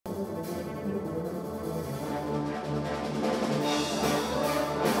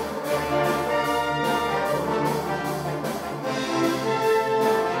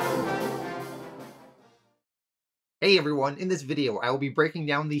Hey everyone, in this video I will be breaking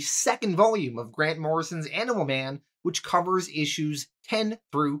down the second volume of Grant Morrison's Animal Man, which covers issues 10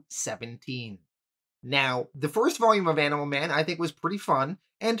 through 17. Now, the first volume of Animal Man I think was pretty fun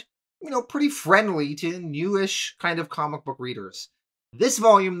and, pretty friendly to newish kind of comic book readers. This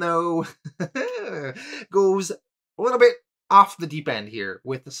volume, though, goes a little bit off the deep end here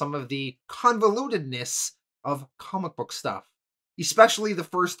with some of the convolutedness of comic book stuff, especially the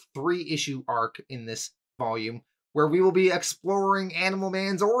first 3-issue arc in this volume, where we will be exploring Animal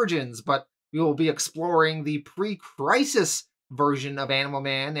Man's origins, but we will be exploring the pre-crisis version of Animal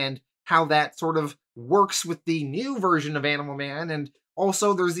Man and how that sort of works with the new version of Animal Man. And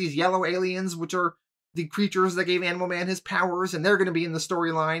also there's these yellow aliens, which are the creatures that gave Animal Man his powers, and they're going to be in the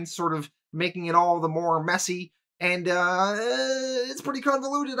storyline, sort of making it all the more messy. And it's pretty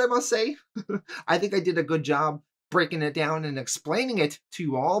convoluted, I must say. I think I did a good job breaking it down and explaining it to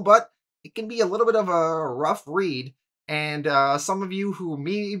you all, but it can be a little bit of a rough read, and some of you who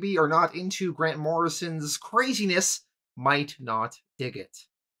maybe are not into Grant Morrison's craziness might not dig it.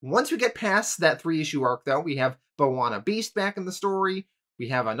 Once we get past that 3-issue arc, though, we have Boanna Beast back in the story. We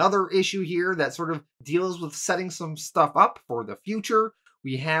have another issue here that sort of deals with setting some stuff up for the future.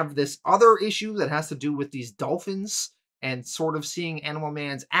 We have this other issue that has to do with these dolphins and sort of seeing Animal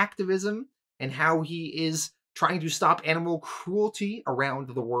Man's activism and how he is trying to stop animal cruelty around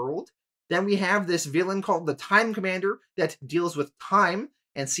the world. Then we have this villain called the Time Commander that deals with time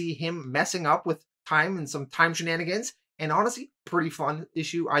and see him messing up with time and some time shenanigans. And honestly, pretty fun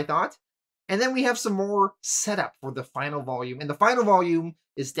issue, I thought. And then we have some more setup for the final volume. And the final volume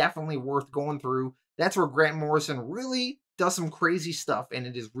is definitely worth going through. That's where Grant Morrison really does some crazy stuff, and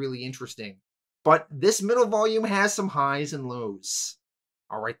it is really interesting. But this middle volume has some highs and lows.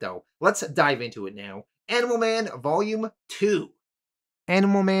 Alright though, let's dive into it now. Animal Man Volume 2.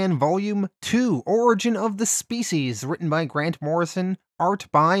 Animal Man Volume 2, Origin of the Species, written by Grant Morrison, art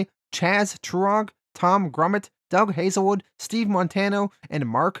by Chaz Truog, Tom Grummett, Doug Hazelwood, Steve Montano, and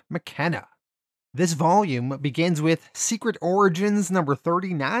Mark McKenna. This volume begins with Secret Origins number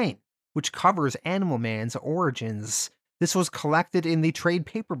 39, which covers Animal Man's origins. This was collected in the trade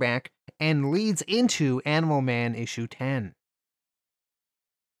paperback and leads into Animal Man issue 10.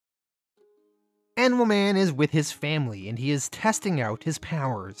 Animal Man is with his family, and he is testing out his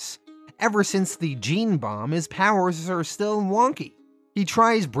powers. Ever since the gene bomb, his powers are still wonky. He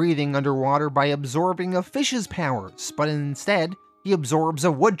tries breathing underwater by absorbing a fish's powers, but instead, he absorbs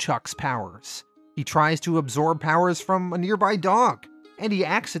a woodchuck's powers. He tries to absorb powers from a nearby dog, and he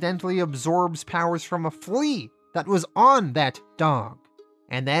accidentally absorbs powers from a flea that was on that dog.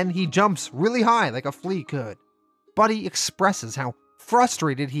 And then he jumps really high like a flea could. Buddy expresses how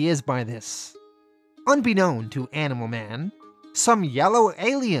frustrated he is by this. Unbeknown to Animal Man, some yellow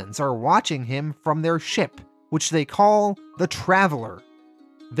aliens are watching him from their ship, which they call the Traveler.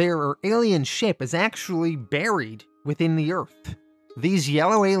 Their alien ship is actually buried within the Earth. These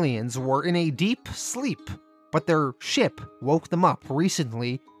yellow aliens were in a deep sleep, but their ship woke them up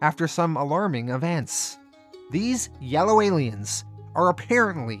recently after some alarming events. These yellow aliens are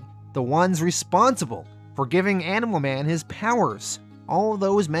apparently the ones responsible for giving Animal Man his powers all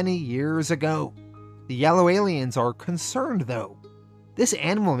those many years ago. The yellow aliens are concerned, though. This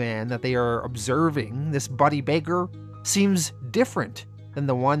Animal Man that they are observing, this Buddy Baker, seems different than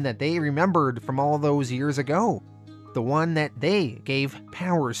the one that they remembered from all those years ago. The one that they gave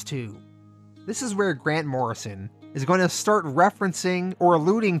powers to. This is where Grant Morrison is going to start referencing or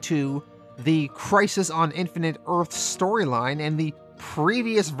alluding to the Crisis on Infinite Earth storyline and the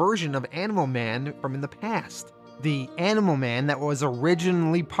previous version of Animal Man from in the past. The Animal Man that was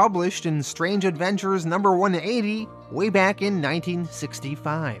originally published in Strange Adventures number 180 way back in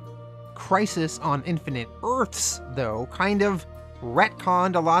 1965. Crisis on Infinite Earths, though, kind of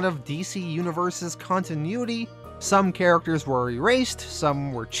retconned a lot of DC Universe's continuity. Some characters were erased,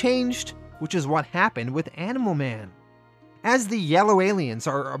 some were changed, which is what happened with Animal Man. As the yellow aliens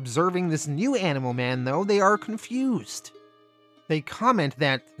are observing this new Animal Man, though, they are confused. They comment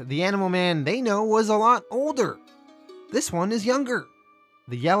that the Animal Man they know was a lot older. This one is younger.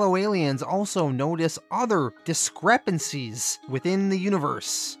 The yellow aliens also notice other discrepancies within the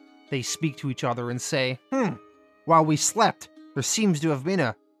universe. They speak to each other and say, while we slept, there seems to have been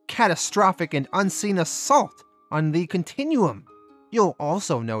a catastrophic and unseen assault on the continuum. You'll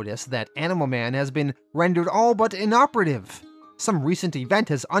also notice that Animal Man has been rendered all but inoperative. Some recent event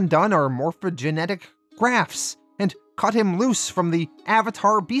has undone our morphogenetic graphs and cut him loose from the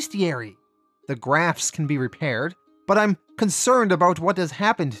Avatar bestiary. The graphs can be repaired, but I'm concerned about what has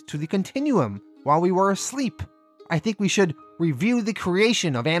happened to the continuum while we were asleep. I think we should review the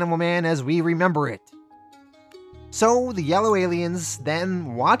creation of Animal Man as we remember it. So the yellow aliens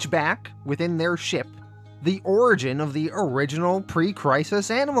then watch back within their ship the origin of the original pre-crisis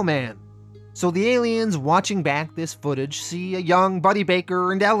Animal Man. So the aliens watching back this footage see a young Buddy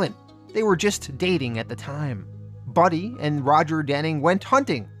Baker and Ellen. They were just dating at the time. Buddy and Roger Denning went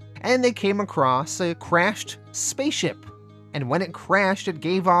hunting, and they came across a crashed spaceship. And when it crashed, it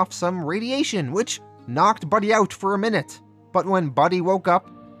gave off some radiation, which knocked Buddy out for a minute. But when Buddy woke up,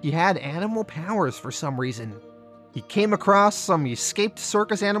 he had animal powers for some reason. He came across some escaped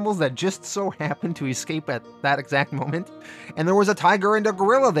circus animals that just so happened to escape at that exact moment. And there was a tiger and a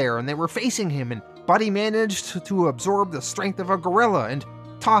gorilla there, and they were facing him, and Buddy managed to absorb the strength of a gorilla and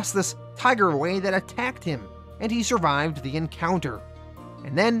toss this tiger away that attacked him, and he survived the encounter.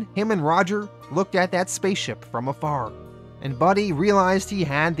 And then him and Roger looked at that spaceship from afar, and Buddy realized he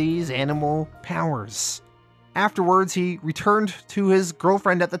had these animal powers. Afterwards, he returned to his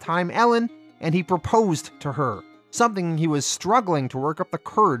girlfriend at the time, Ellen, and he proposed to her, something he was struggling to work up the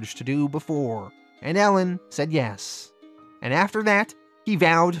courage to do before, and Ellen said yes. And after that, he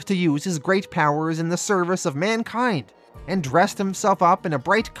vowed to use his great powers in the service of mankind, and dressed himself up in a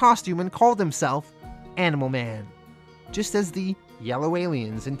bright costume and called himself Animal Man, just as the yellow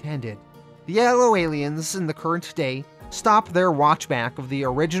aliens intended. The yellow aliens in the current day stop their watchback of the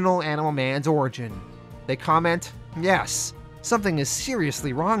original Animal Man's origin. They comment, "Yes, something is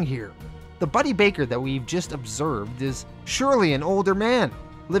seriously wrong here. The Buddy Baker that we've just observed is surely an older man,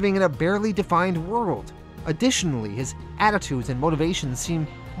 living in a barely defined world. Additionally, his attitudes and motivations seem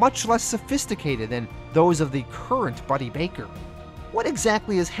much less sophisticated than those of the current Buddy Baker. What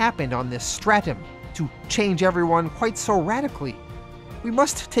exactly has happened on this stratum to change everyone quite so radically? We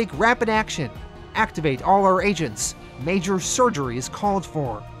must take rapid action, activate all our agents. Major surgery is called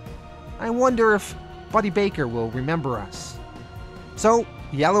for. I wonder if Buddy Baker will remember us." So,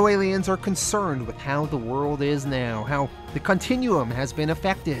 yellow aliens are concerned with how the world is now, how the continuum has been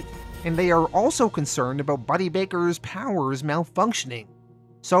affected, and they are also concerned about Buddy Baker's powers malfunctioning.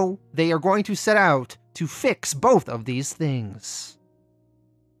 So, they are going to set out to fix both of these things.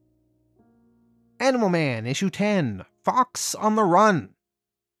 Animal Man, Issue 10, Fox on the Run.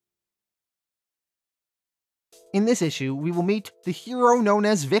 In this issue, we will meet the hero known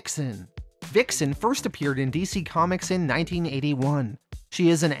as Vixen. Vixen first appeared in DC Comics in 1981. She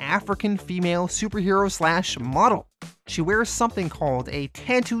is an African female superhero/model. She wears something called a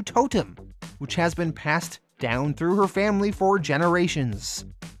tattoo totem, which has been passed down through her family for generations.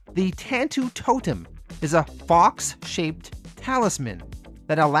 The tattoo totem is a fox-shaped talisman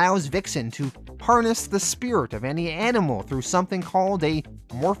that allows Vixen to harness the spirit of any animal through something called a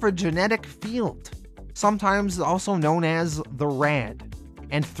morphogenetic field, sometimes also known as the rad.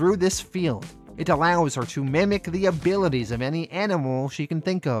 And through this field, it allows her to mimic the abilities of any animal she can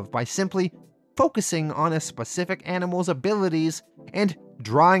think of by simply focusing on a specific animal's abilities and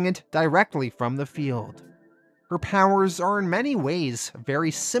drawing it directly from the field. Her powers are in many ways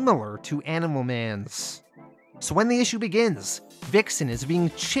very similar to Animal Man's. So when the issue begins, Vixen is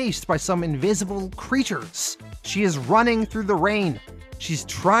being chased by some invisible creatures. She is running through the rain. She's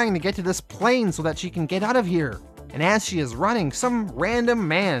trying to get to this plane so that she can get out of here. And as she is running, some random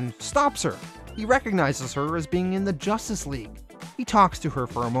man stops her. He recognizes her as being in the Justice League. He talks to her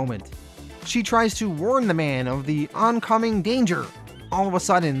for a moment. She tries to warn the man of the oncoming danger. All of a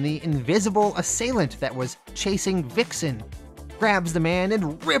sudden, the invisible assailant that was chasing Vixen grabs the man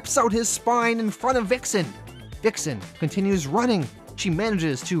and rips out his spine in front of Vixen. Vixen continues running. She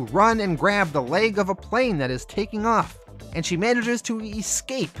manages to run and grab the leg of a plane that is taking off, and she manages to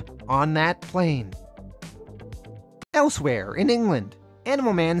escape on that plane. Elsewhere, in England,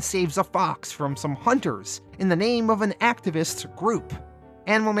 Animal Man saves a fox from some hunters in the name of an activist group.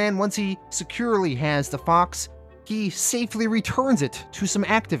 Animal Man, once he securely has the fox, he safely returns it to some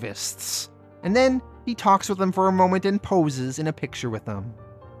activists, and then he talks with them for a moment and poses in a picture with them.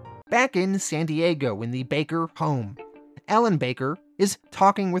 Back in San Diego in the Baker home, Ellen Baker is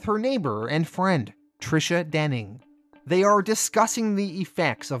talking with her neighbor and friend, Trisha Denning. They are discussing the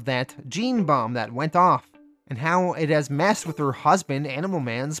effects of that gene bomb that went off, and how it has messed with her husband Animal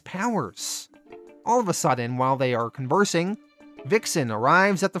Man's powers. All of a sudden, while they are conversing, Vixen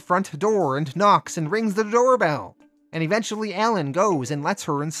arrives at the front door and knocks and rings the doorbell, and eventually Ellen goes and lets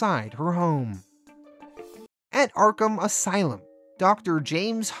her inside her home. At Arkham Asylum, Dr.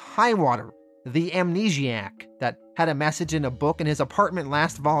 James Highwater, the amnesiac that had a message in a book in his apartment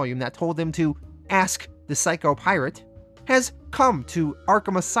last volume that told him to ask the Psycho Pirate, has come to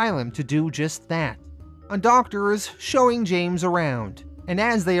Arkham Asylum to do just that. A doctor is showing James around, and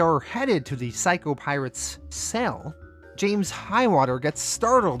as they are headed to the Psycho Pirate's cell, James Highwater gets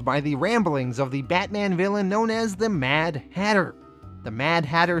startled by the ramblings of the Batman villain known as the Mad Hatter. The Mad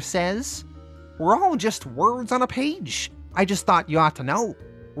Hatter says, "We're all just words on a page. I just thought you ought to know.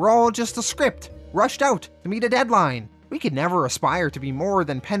 We're all just a script, rushed out to meet a deadline. We could never aspire to be more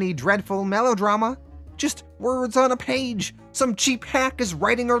than penny dreadful melodrama. Just words on a page. Some cheap hack is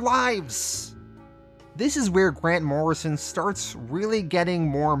writing our lives." This is where Grant Morrison starts really getting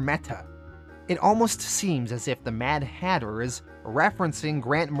more meta. It almost seems as if the Mad Hatter is referencing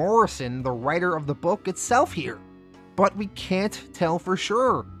Grant Morrison, the writer of the book itself here. But we can't tell for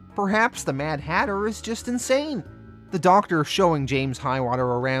sure. Perhaps the Mad Hatter is just insane. The doctor, showing James Highwater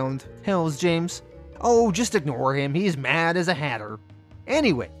around, tells James, "Oh, just ignore him, he's mad as a hatter.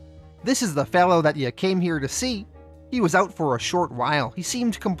 Anyway, this is the fellow that you came here to see. He was out for a short while. He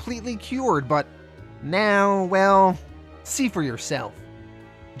seemed completely cured, but now, well, see for yourself."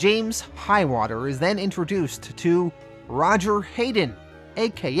 James Highwater is then introduced to Roger Hayden,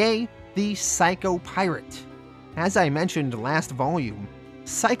 aka the Psycho Pirate. As I mentioned last volume,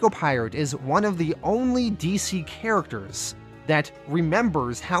 Psycho Pirate is one of the only DC characters that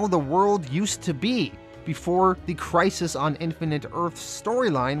remembers how the world used to be before the Crisis on Infinite Earth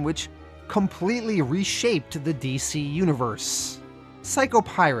storyline, which completely reshaped the DC universe. Psycho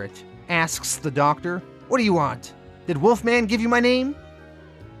Pirate asks the Doctor, "What do you want? Did Wolfman give you my name?"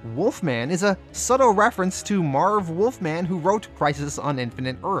 Wolfman is a subtle reference to Marv Wolfman, who wrote Crisis on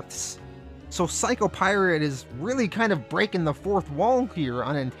Infinite Earths. So Psycho Pirate is really kind of breaking the fourth wall here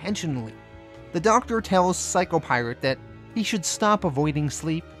unintentionally. The Doctor tells Psycho Pirate that he should stop avoiding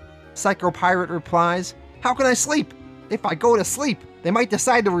sleep. Psycho Pirate replies, "How can I sleep? If I go to sleep, they might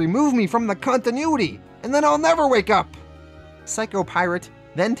decide to remove me from the continuity, and then I'll never wake up." Psycho Pirate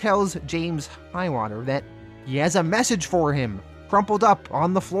then tells James Highwater that he has a message for him, crumpled up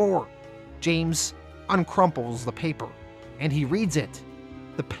on the floor. James uncrumples the paper, and he reads it.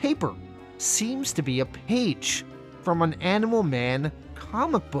 The paper seems to be a page from an Animal Man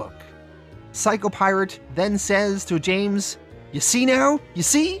comic book. Psycho Pirate then says to James, "You see now? You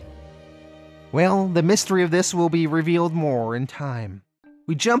see?" Well, the mystery of this will be revealed more in time.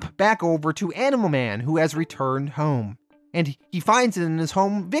 We jump back over to Animal Man, who has returned home, and he finds in his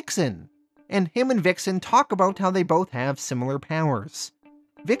home Vixen, and him and Vixen talk about how they both have similar powers.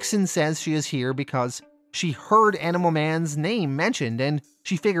 Vixen says she is here because she heard Animal Man's name mentioned and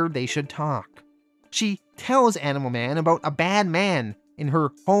she figured they should talk. She tells Animal Man about a bad man in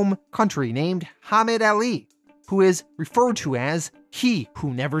her home country named Muhammad Ali, who is referred to as He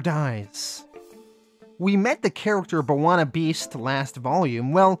Who Never Dies. We met the character Bwana Beast last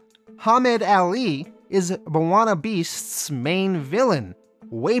volume. Well, Muhammad Ali is Bwana Beast's main villain,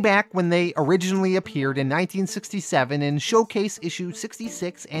 way back when they originally appeared in 1967 in Showcase issues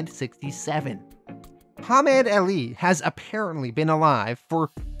 66 and 67. Muhammad Ali has apparently been alive for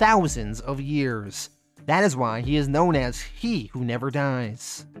thousands of years. That is why he is known as He Who Never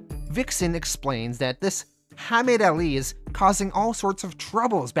Dies. Vixen explains that this Muhammad Ali is causing all sorts of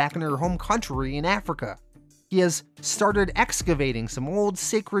troubles back in her home country in Africa. He has started excavating some old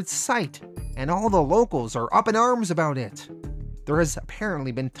sacred site, and all the locals are up in arms about it. There has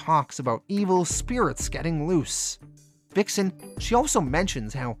apparently been talks about evil spirits getting loose. Vixen, she also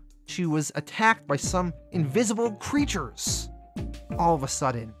mentions how she was attacked by some invisible creatures. All of a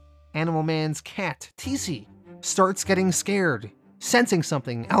sudden, Animal Man's cat, TC, starts getting scared, sensing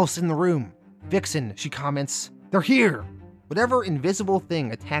something else in the room. Vixen, she comments, "They're here!" Whatever invisible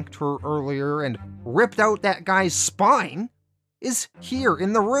thing attacked her earlier and ripped out that guy's spine is here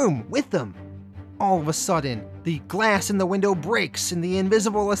in the room with them. All of a sudden, the glass in the window breaks and the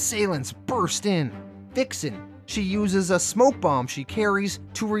invisible assailants burst in. Vixen, she uses a smoke bomb she carries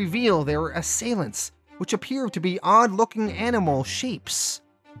to reveal their assailants, which appear to be odd-looking animal shapes.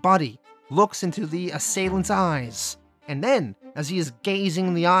 Buddy looks into the assailant's eyes, and then, as he is gazing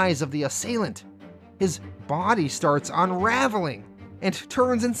in the eyes of the assailant, his body starts unraveling and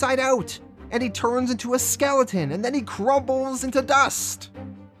turns inside out, and he turns into a skeleton, and then he crumbles into dust.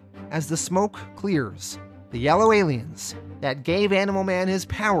 As the smoke clears, the yellow aliens that gave Animal Man his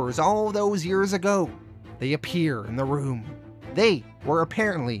powers all those years ago, they appear in the room. They were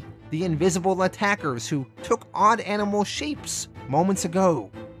apparently the invisible attackers who took odd animal shapes moments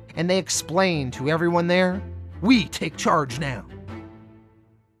ago, and they explain to everyone there, "We take charge now."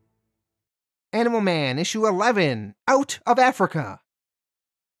 Animal Man, issue 11, Out of Africa.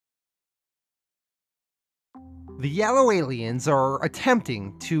 The yellow aliens are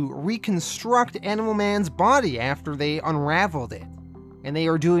attempting to reconstruct Animal Man's body after they unraveled it, and they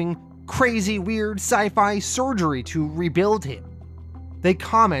are doing crazy, weird sci-fi surgery to rebuild him. They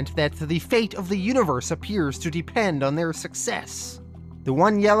comment that the fate of the universe appears to depend on their success. The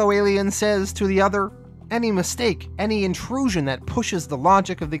one yellow alien says to the other, "Any mistake, any intrusion that pushes the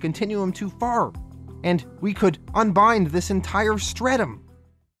logic of the continuum too far, and we could unbind this entire stratum."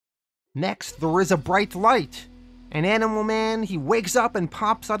 Next, there is a bright light. An animal man, he wakes up and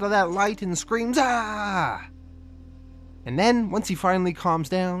pops out of that light and screams, "Ah!" And then, once he finally calms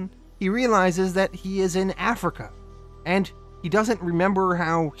down, he realizes that he is in Africa, and he doesn't remember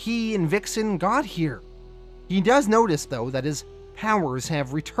how he and Vixen got here. He does notice, though, that his powers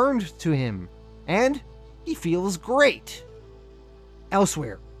have returned to him, and he feels great.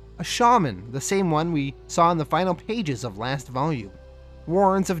 Elsewhere, a shaman, the same one we saw in the final pages of last volume,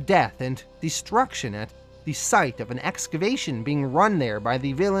 warns of death and destruction at the site of an excavation being run there by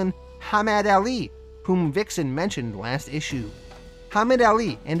the villain Hamad Ali, whom Vixen mentioned last issue. Hamad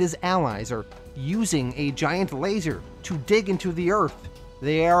Ali and his allies are using a giant laser to dig into the Earth.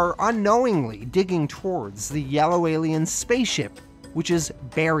 They are unknowingly digging towards the yellow alien spaceship, which is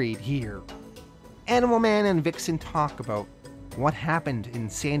buried here. Animal Man and Vixen talk about what happened in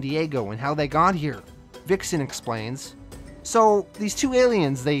San Diego and how they got here. Vixen explains, "So, these two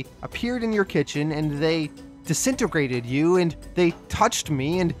aliens, they appeared in your kitchen and they disintegrated you and they touched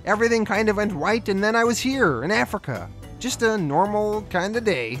me and everything kind of went white and then I was here in Africa. Just a normal kind of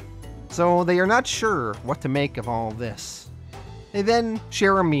day." So they are not sure what to make of all this. They then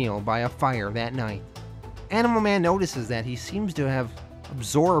share a meal by a fire that night. Animal Man notices that he seems to have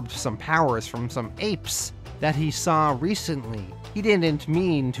absorbed some powers from some apes that he saw recently. He didn't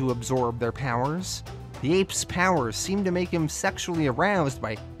mean to absorb their powers. The ape's powers seem to make him sexually aroused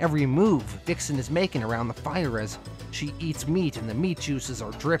by every move Vixen is making around the fire as she eats meat and the meat juices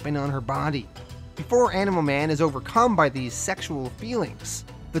are dripping on her body. Before Animal Man is overcome by these sexual feelings,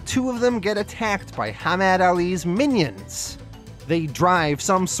 the two of them get attacked by Hamad Ali's minions. They drive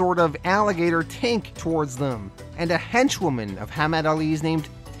some sort of alligator tank towards them, and a henchwoman of Hamad Ali's named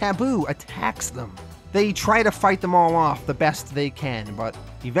Taboo attacks them. They try to fight them all off the best they can, but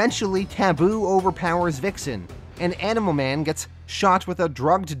eventually Taboo overpowers Vixen, and Animal Man gets shot with a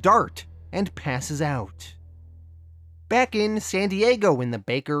drugged dart and passes out. Back in San Diego in the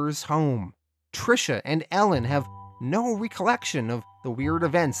baker's home, Trisha and Ellen have no recollection of the weird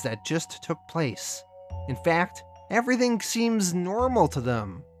events that just took place. In fact, everything seems normal to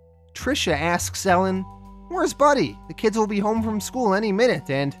them. Trisha asks Ellen, "Where's Buddy? The kids will be home from school any minute,"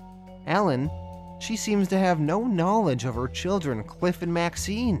 and Ellen, she seems to have no knowledge of her children, Cliff and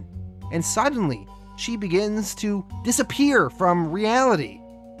Maxine. And suddenly, she begins to disappear from reality.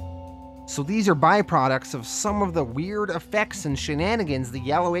 So these are byproducts of some of the weird effects and shenanigans the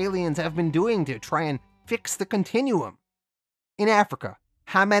yellow aliens have been doing to try and fix the continuum. In Africa,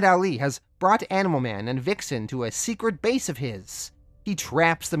 Hamad Ali has brought Animal Man and Vixen to a secret base of his. He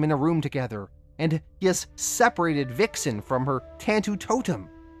traps them in a room together, and he has separated Vixen from her Tantu totem,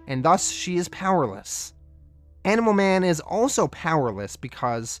 and thus she is powerless. Animal Man is also powerless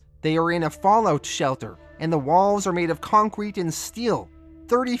because they are in a fallout shelter, and the walls are made of concrete and steel,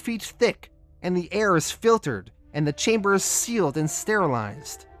 30 feet thick, and the air is filtered, and the chamber is sealed and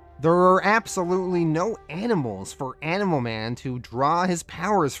sterilized. There are absolutely no animals for Animal Man to draw his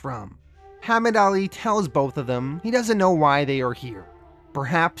powers from. Hamad Ali tells both of them he doesn't know why they are here.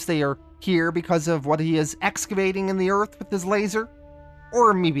 Perhaps they are here because of what he is excavating in the earth with his laser?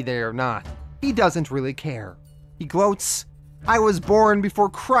 Or maybe they are not. He doesn't really care. He gloats, "I was born before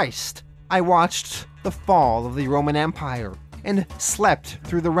Christ. I watched the fall of the Roman Empire and slept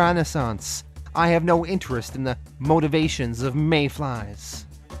through the Renaissance. I have no interest in the motivations of mayflies."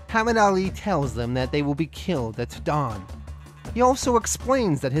 Hamad Ali tells them that they will be killed at dawn. He also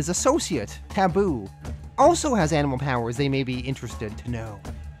explains that his associate, Taboo, also has animal powers they may be interested to know.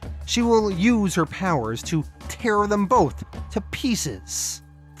 She will use her powers to tear them both to pieces.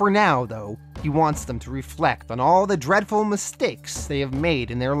 For now, though, he wants them to reflect on all the dreadful mistakes they have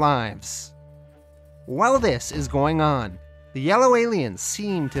made in their lives. While this is going on, the yellow aliens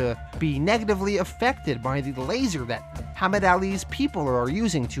seem to be negatively affected by the laser that Hamad Ali's people are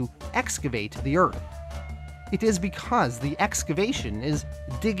using to excavate the earth. It is because the excavation is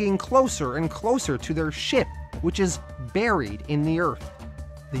digging closer and closer to their ship, which is buried in the earth.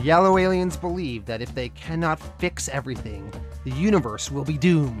 The yellow aliens believe that if they cannot fix everything, the universe will be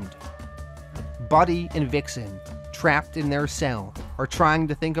doomed. Buddy and Vixen, trapped in their cell, are trying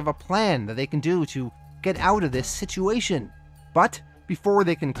to think of a plan that they can do to get out of this situation. But before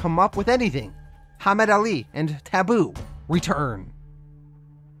they can come up with anything, Hamad Ali and Taboo return.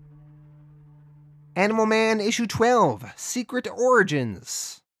 Animal Man Issue 12, Secret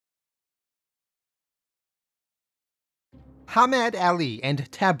Origins. Hamed Ali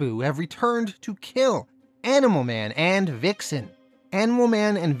and Taboo have returned to kill Animal Man and Vixen. Animal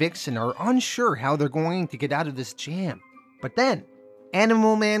Man and Vixen are unsure how they're going to get out of this jam. But then,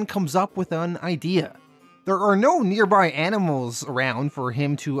 Animal Man comes up with an idea. There are no nearby animals around for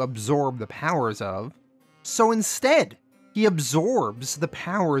him to absorb the powers of, so instead, he absorbs the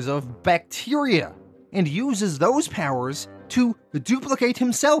powers of bacteria and uses those powers to duplicate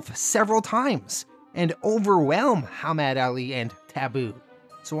himself several times and overwhelm Hamed Ali and Taboo.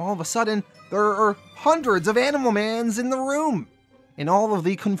 So all of a sudden, there are hundreds of Animal Mans in the room. In all of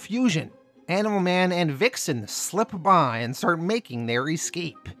the confusion, Animal Man and Vixen slip by and start making their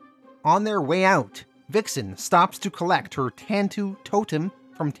escape. On their way out, Vixen stops to collect her Tantu totem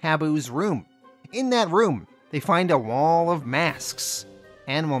from Taboo's room. In that room, they find a wall of masks.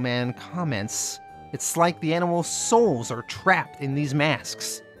 Animal Man comments, "It's like the animals' souls are trapped in these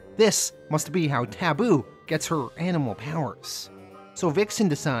masks. This must be how Taboo gets her animal powers." So Vixen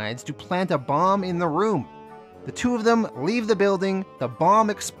decides to plant a bomb in the room. The two of them leave the building, the bomb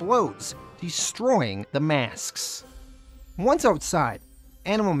explodes, destroying the masks. Once outside,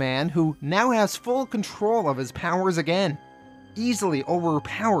 Animal Man, who now has full control of his powers again, easily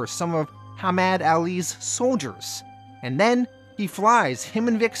overpowers some of Hamed Ali's soldiers, and then he flies him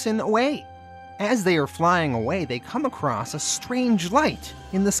and Vixen away. As they are flying away, they come across a strange light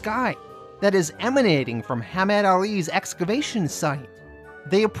in the sky that is emanating from Hamed Ali's excavation site.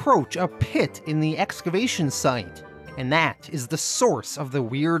 They approach a pit in the excavation site, and that is the source of the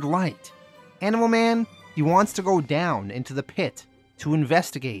weird light. Animal Man, he wants to go down into the pit to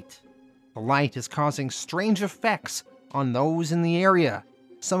investigate. The light is causing strange effects on those in the area.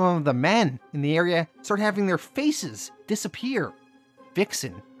 Some of the men in the area start having their faces disappear.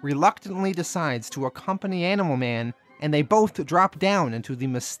 Vixen reluctantly decides to accompany Animal Man, and they both drop down into the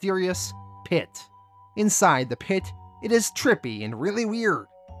mysterious pit. Inside the pit, it is trippy and really weird.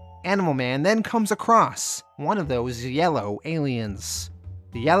 Animal Man then comes across one of those yellow aliens.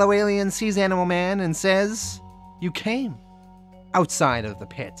 The yellow alien sees Animal Man and says, "You came." Outside of the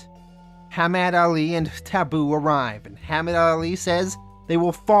pit, Hamed Ali and Taboo arrive, and Hamed Ali says they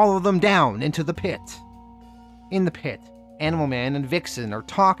will follow them down into the pit. In the pit, Animal Man and Vixen are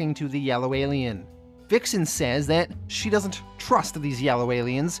talking to the yellow alien. Vixen says that she doesn't trust these yellow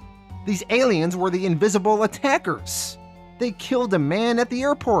aliens. These aliens were the invisible attackers. They killed a man at the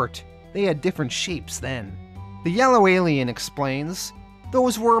airport. They had different shapes then. The yellow alien explains,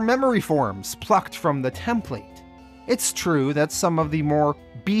 those were memory forms plucked from the template. It's true that some of the more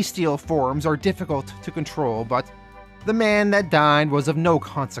bestial forms are difficult to control, but the man that died was of no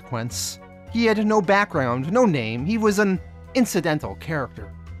consequence. He had no background, no name. He was an incidental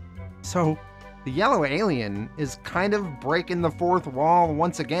character. So, the yellow alien is kind of breaking the fourth wall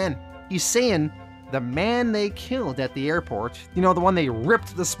once again. He's saying the man they killed at the airport, you know, the one they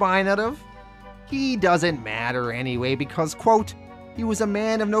ripped the spine out of, he doesn't matter anyway because, quote, he was a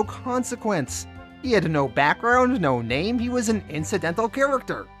man of no consequence. He had no background, no name. He was an incidental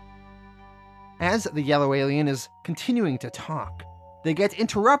character. As the yellow alien is continuing to talk, they get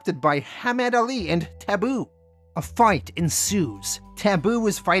interrupted by Hamed Ali and Taboo. A fight ensues. Taboo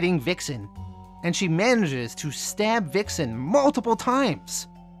is fighting Vixen, and she manages to stab Vixen multiple times.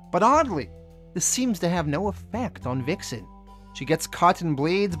 But oddly, this seems to have no effect on Vixen. She gets cut and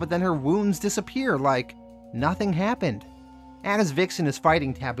bleeds, but then her wounds disappear like nothing happened. As Vixen is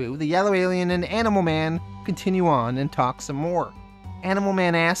fighting Taboo, the yellow alien and Animal Man continue on and talk some more. Animal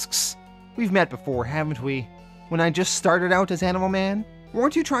Man asks, "We've met before, haven't we? When I just started out as Animal Man?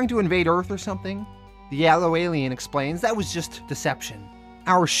 Weren't you trying to invade Earth or something?" The yellow alien explains that was just deception.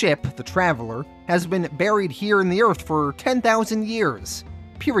 Our ship, the Traveler, has been buried here in the Earth for 10,000 years.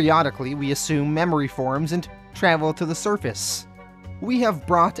 Periodically, we assume memory forms and travel to the surface. We have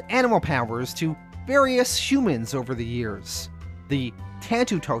brought animal powers to various humans over the years. The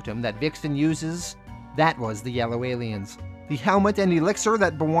Tantu totem that Vixen uses, that was the yellow aliens. The helmet and elixir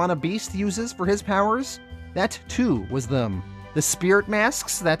that Bwana Beast uses for his powers, that too was them. The spirit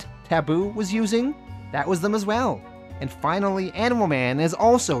masks that Taboo was using, that was them as well. And finally, Animal Man is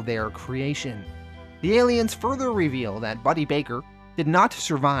also their creation. The aliens further reveal that Buddy Baker did not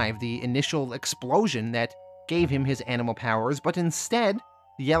survive the initial explosion that gave him his animal powers, but instead,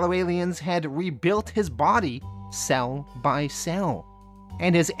 the yellow aliens had rebuilt his body cell by cell.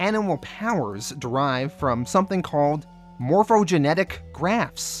 And his animal powers derive from something called morphogenetic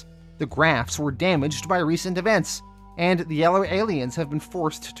grafts. The grafts were damaged by recent events, and the yellow aliens have been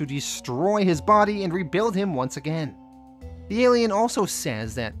forced to destroy his body and rebuild him once again. The alien also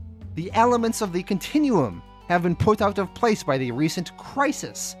says that the elements of the continuum have been put out of place by the recent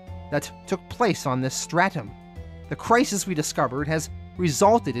crisis that took place on this stratum. The crisis we discovered has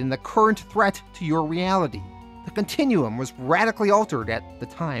resulted in the current threat to your reality. The continuum was radically altered at the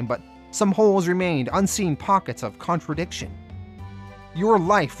time, but some holes remained, unseen pockets of contradiction. Your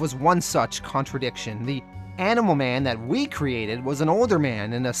life was one such contradiction. The animal man that we created was an older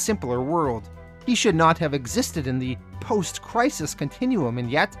man in a simpler world. He should not have existed in the post-crisis continuum,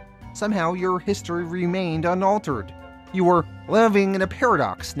 and yet, somehow your history remained unaltered. You were living in a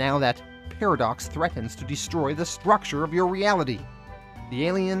paradox now that paradox threatens to destroy the structure of your reality. The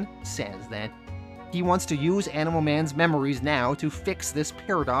alien says that he wants to use Animal Man's memories now to fix this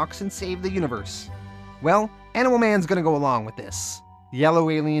paradox and save the universe. Well, Animal Man's gonna go along with this. The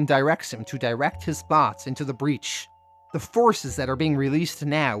yellow alien directs him to direct his thoughts into the breach. The forces that are being released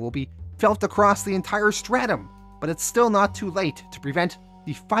now will be felt across the entire stratum, but it's still not too late to prevent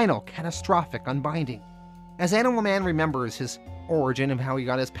the final catastrophic unbinding. As Animal Man remembers his origin of how he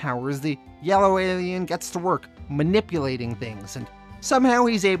got his powers, the yellow alien gets to work manipulating things, and somehow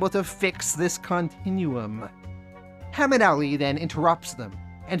he's able to fix this continuum. Hamid Ali then interrupts them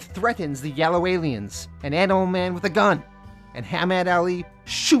and threatens the yellow aliens and Animal Man with a gun, and Hamid Ali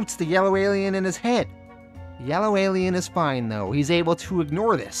shoots the yellow alien in his head. The yellow alien is fine though, he's able to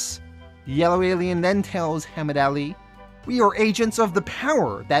ignore this. The yellow alien then tells Hamid Ali, "We are agents of the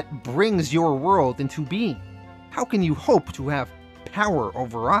power that brings your world into being. How can you hope to have power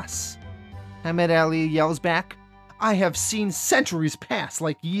over us?" Hamid Ali yells back, "I have seen centuries pass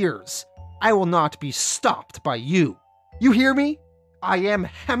like years. I will not be stopped by you. You hear me? I am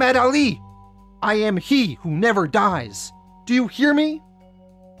Hamid Ali. I am he who never dies. Do you hear me?"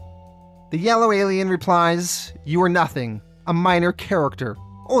 The yellow alien replies, "You are nothing, a minor character,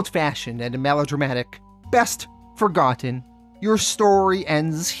 old-fashioned and melodramatic, best forgotten. Your story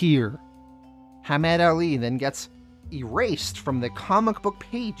ends here." Hamid Ali then gets erased from the comic book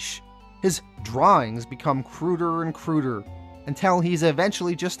page. His drawings become cruder and cruder, until he's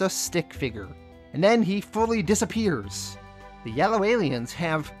eventually just a stick figure, and then he fully disappears. The yellow aliens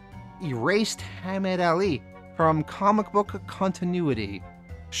have erased Hamid Ali from comic book continuity.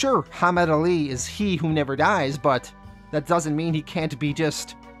 Sure, Hamid Ali is he who never dies, but that doesn't mean he can't be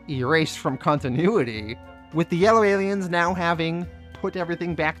just erased from continuity. With the yellow aliens now having put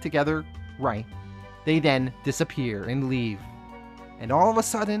everything back together right, they then disappear and leave. And all of a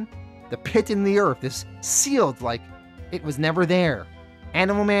sudden, the pit in the earth is sealed like it was never there.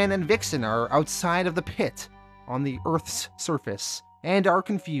 Animal Man and Vixen are outside of the pit on the earth's surface and are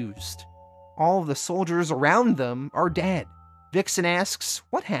confused. All of the soldiers around them are dead. Vixen asks,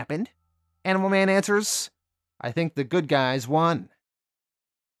 "What happened?" Animal Man answers, "I think the good guys won."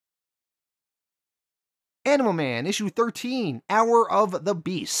 Animal Man, issue 13, Hour of the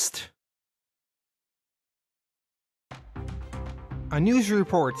Beast. A news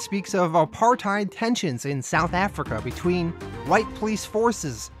report speaks of apartheid tensions in South Africa between white police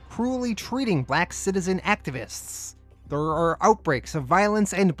forces cruelly treating black citizen activists. There are outbreaks of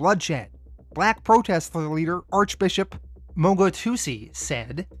violence and bloodshed. Black protest leader Archbishop Mogatusi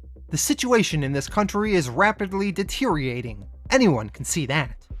said, "The situation in this country is rapidly deteriorating. Anyone can see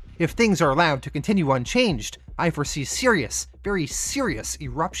that. If things are allowed to continue unchanged, I foresee serious, very serious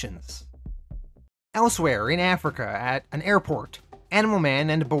eruptions." Elsewhere in Africa, at an airport, Animal Man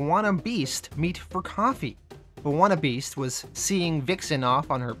and Bwana Beast meet for coffee. Bwana Beast was seeing Vixen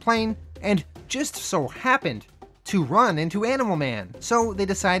off on her plane and just so happened to run into Animal Man, so they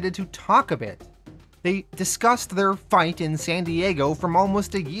decided to talk a bit. They discussed their fight in San Diego from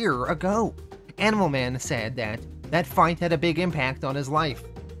almost a year ago. Animal Man said that fight had a big impact on his life.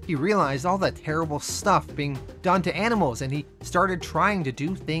 He realized all the terrible stuff being done to animals and he started trying to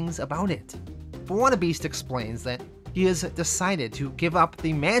do things about it. Bwana Beast explains that he has decided to give up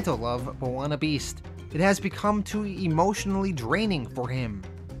the mantle of Bwana Beast. It has become too emotionally draining for him,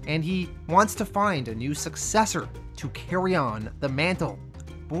 and he wants to find a new successor to carry on the mantle.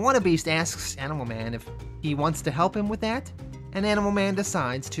 Bwana Beast asks Animal Man if he wants to help him with that, and Animal Man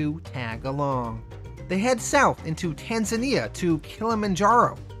decides to tag along. They head south into Tanzania to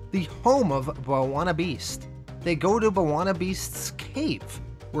Kilimanjaro, the home of Bwana Beast. They go to Bwana Beast's cave,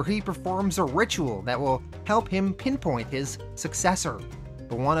 where he performs a ritual that will help him pinpoint his successor.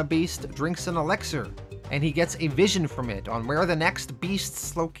 Bwana Beast drinks an elixir, and he gets a vision from it on where the next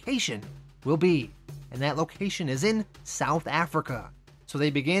beast's location will be, and that location is in South Africa. So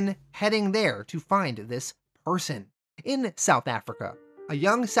they begin heading there to find this person. In South Africa, a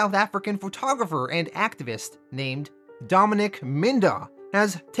young South African photographer and activist named Dominic Minda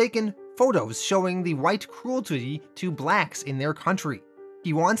has taken photos showing the white cruelty to blacks in their country.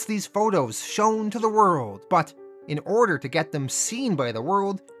 He wants these photos shown to the world, but in order to get them seen by the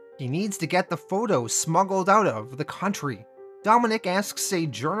world, He needs to get the photos smuggled out of the country. Dominic asks a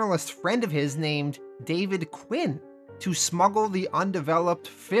journalist friend of his named David Quinn to smuggle the undeveloped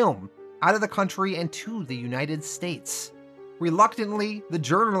film out of the country and to the United States. Reluctantly, the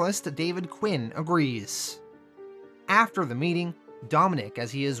journalist David Quinn agrees. After the meeting, Dominic,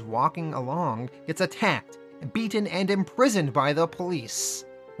 as he is walking along, gets attacked, beaten, and imprisoned by the police.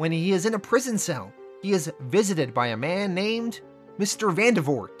 When he is in a prison cell, he is visited by a man named Mr.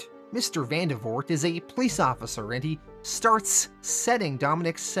 Vandevort. Mr. Vandevort is a police officer, and he starts setting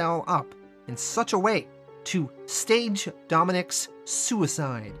Dominic's cell up in such a way to stage Dominic's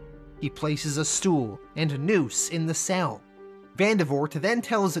suicide. He places a stool and noose in the cell. Vandevort then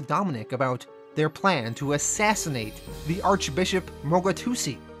tells Dominic about their plan to assassinate the Archbishop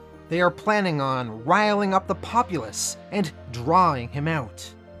Mogatusi. They are planning on riling up the populace and drawing him out.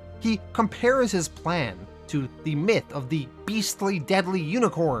 He compares his plan to the myth of the beastly deadly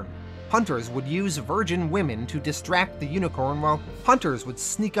unicorn. Hunters would use virgin women to distract the unicorn while hunters would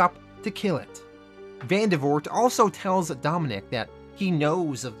sneak up to kill it. Vandevort also tells Dominic that he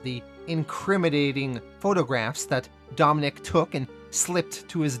knows of the incriminating photographs that Dominic took and slipped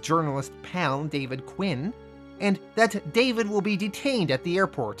to his journalist pal David Quinn, and that David will be detained at the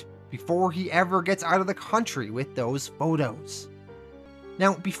airport before he ever gets out of the country with those photos.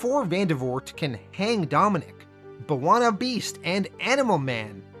 Now, before Vandevort can hang Dominic, Bwana Beast and Animal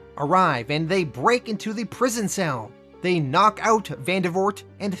Man arrive and they break into the prison cell. They knock out Vandevort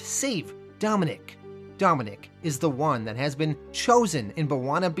and save Dominic. Dominic is the one that has been chosen in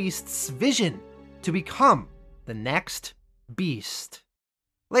Bwana Beast's vision to become the next beast.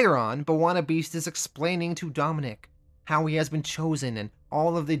 Later on, Bwana Beast is explaining to Dominic how he has been chosen and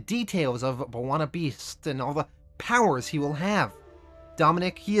all of the details of Bwana Beast and all the powers he will have.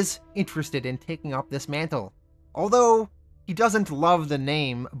 Dominic, he is interested in taking up this mantle, although he doesn't love the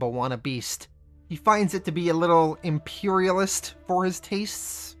name Bwana Beast. He finds it to be a little imperialist for his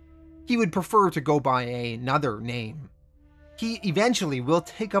tastes. He would prefer to go by another name. He eventually will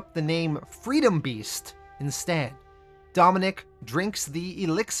take up the name Freedom Beast instead. Dominic drinks the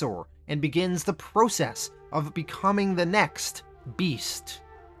elixir and begins the process of becoming the next beast.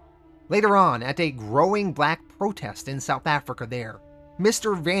 Later on, at a growing black protest in South Africa there,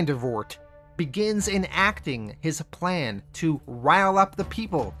 Mr. Vandevort begins enacting his plan to rile up the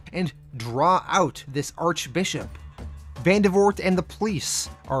people and draw out this archbishop. Vandevort and the police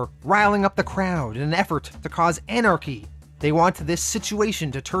are riling up the crowd in an effort to cause anarchy. They want this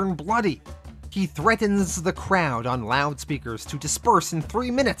situation to turn bloody. He threatens the crowd on loudspeakers to disperse in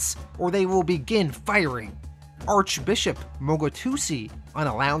 3 minutes or they will begin firing. Archbishop Mogatusi, on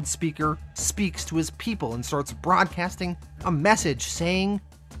a loudspeaker, speaks to his people and starts broadcasting a message saying,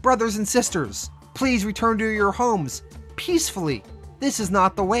 "Brothers and sisters, please return to your homes peacefully. This is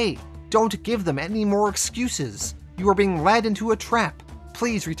not the way. Don't give them any more excuses. You are being led into a trap.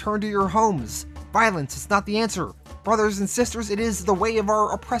 Please return to your homes. Violence is not the answer. Brothers and sisters, it is the way of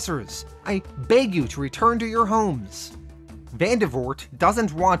our oppressors. I beg you to return to your homes." Vandevort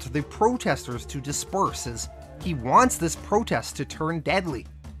doesn't want the protesters to disperse, as he wants this protest to turn deadly.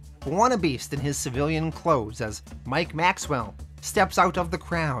 Bwana Beast in his civilian clothes as Mike Maxwell steps out of the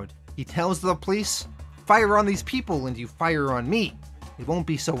crowd. He tells the police, "Fire on these people and you fire on me. It won't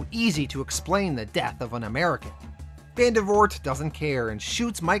be so easy to explain the death of an American." Vandevort doesn't care and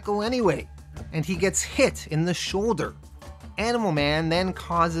shoots Michael anyway, and he gets hit in the shoulder. Animal Man then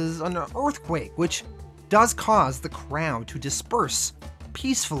causes an earthquake, which does cause the crowd to disperse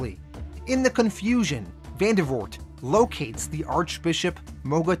peacefully. In the confusion, Vandevort locates the Archbishop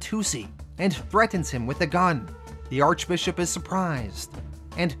Mogatusi and threatens him with a gun. The Archbishop is surprised,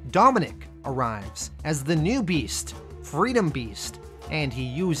 and Dominic arrives as the new beast, Freedom Beast, and he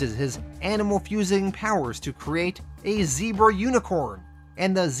uses his animal-fusing powers to create a zebra unicorn.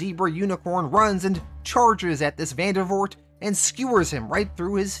 And the zebra unicorn runs and charges at this Vandevort and skewers him right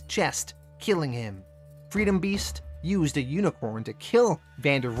through his chest, killing him. Freedom Beast used a unicorn to kill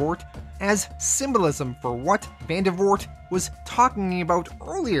Vandevort as symbolism for what Vandevort was talking about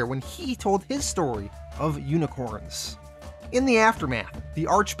earlier when he told his story of unicorns. In the aftermath, the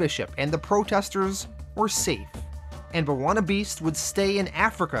Archbishop and the protesters were safe, and Bwana Beast would stay in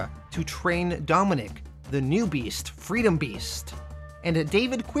Africa to train Dominic, the new beast, Freedom Beast. And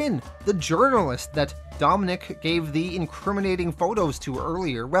David Quinn, the journalist that Dominic gave the incriminating photos to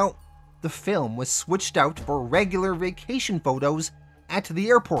earlier, well, the film was switched out for regular vacation photos at the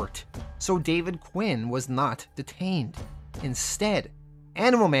airport, so David Quinn was not detained. Instead,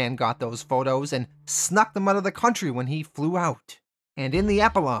 Animal Man got those photos and snuck them out of the country when he flew out. And in the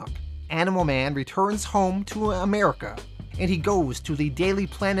epilogue, Animal Man returns home to America, and he goes to the Daily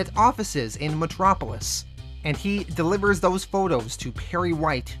Planet offices in Metropolis, and he delivers those photos to Perry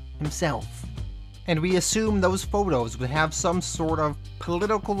White himself. And we assume those photos would have some sort of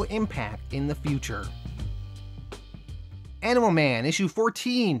political impact in the future. Animal Man, issue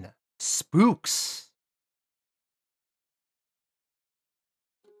 14, Spooks.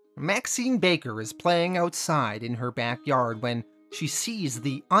 Maxine Baker is playing outside in her backyard when she sees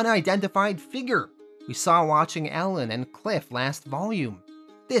the unidentified figure we saw watching Ellen and Cliff last volume.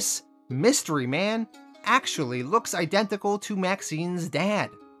 This mystery man actually looks identical to Maxine's dad,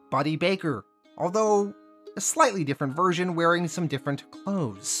 Buddy Baker, although a slightly different version wearing some different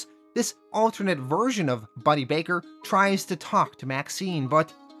clothes. This alternate version of Buddy Baker tries to talk to Maxine,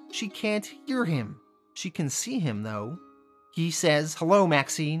 but she can't hear him. She can see him, though. He says, "Hello,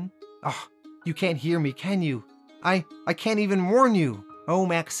 Maxine." "Oh, you can't hear me, can you? I can't even warn you. Oh,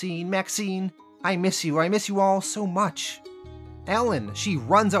 Maxine, Maxine, I miss you all so much." Ellen, she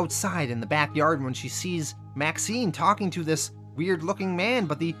runs outside in the backyard when she sees Maxine talking to this weird-looking man,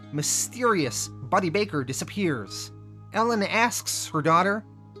 but the mysterious Buddy Baker disappears. Ellen asks her daughter,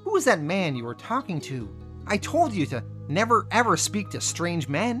 "Who is that man you were talking to? I told you to never ever speak to strange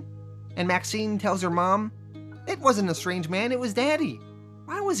men." And Maxine tells her mom, "It wasn't a strange man, it was Daddy.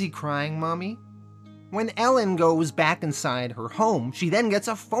 Why was he crying, Mommy?" When Ellen goes back inside her home, she then gets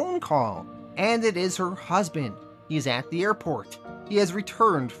a phone call, and it is her husband. He is at the airport. He has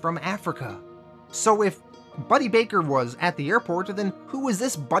returned from Africa. So if Buddy Baker was at the airport, then who is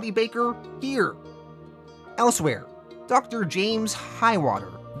this Buddy Baker here? Elsewhere, Dr. James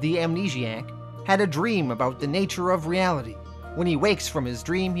Highwater, the amnesiac, had a dream about the nature of reality. When he wakes from his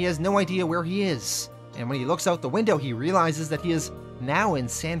dream, he has no idea where he is, and when he looks out the window, he realizes that he is now in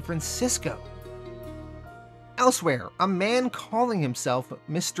San Francisco. Elsewhere, a man calling himself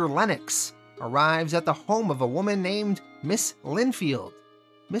Mr. Lennox arrives at the home of a woman named Miss Linfield.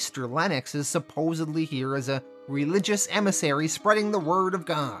 Mr. Lennox is supposedly here as a religious emissary spreading the word of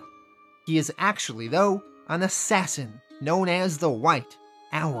God. He is actually, though, an assassin known as the White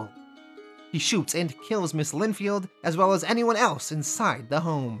Owl. He shoots and kills Miss Linfield as well as anyone else inside the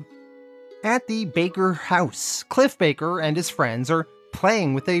home. At the Baker house, Cliff Baker and his friends are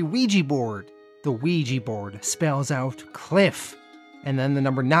playing with a Ouija board. The Ouija board spells out Cliff, and then the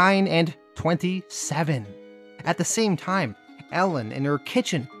number 9 and 27. At the same time, Ellen in her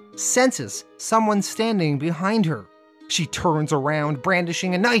kitchen senses someone standing behind her. She turns around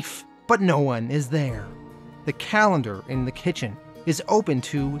brandishing a knife, but no one is there. The calendar in the kitchen is open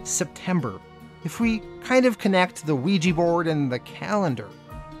to September. If we kind of connect the Ouija board and the calendar,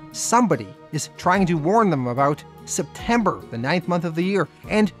 somebody is trying to warn them about September, the 9th month of the year,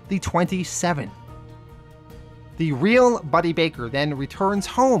 and the 27th. The real Buddy Baker then returns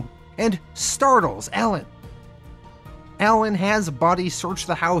home and startles Ellen. Ellen has Buddy search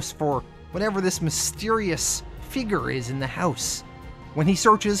the house for whatever this mysterious figure is in the house. When he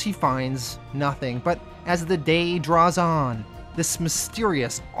searches, he finds nothing, but as the day draws on, this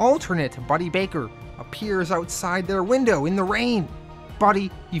mysterious alternate Buddy Baker appears outside their window in the rain.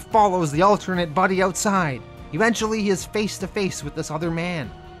 Buddy, he follows the alternate Buddy outside. Eventually, he is face to face with this other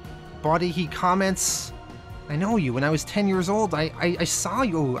man. Buddy, he comments, "I know you. When I was 10 years old, I saw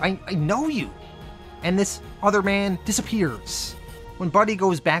you. I know you." And this other man disappears. When Buddy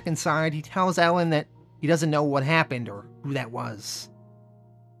goes back inside, he tells Ellen that he doesn't know what happened or who that was.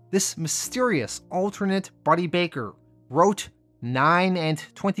 This mysterious alternate Buddy Baker wrote 9 and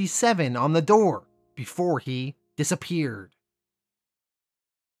 27 on the door before he disappeared.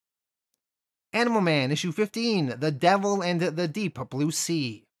 Animal Man, issue 15, The Devil and the Deep Blue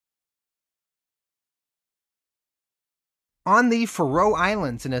Sea. On the Faroe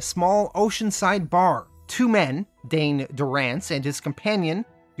Islands, in a small oceanside bar, two men, Dane Durrance and his companion,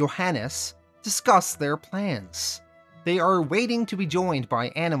 Johannes, discuss their plans. They are waiting to be joined by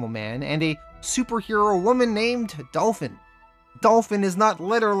Animal Man and a superhero woman named Dolphin. Dolphin is not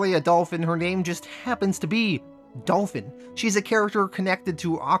literally a dolphin, her name just happens to be Dolphin. She's a character connected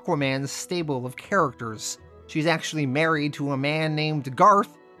to Aquaman's stable of characters. She's actually married to a man named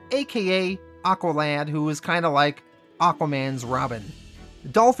Garth, aka Aqualad, who is kinda like Aquaman's Robin.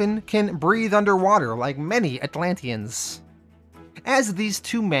 Dolphin can breathe underwater like many Atlanteans. As these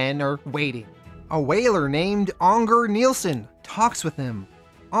two men are waiting, a whaler named Onger Nielsen talks with them.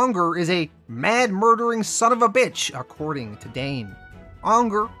 Onger is a mad-murdering son of a bitch, according to Dane.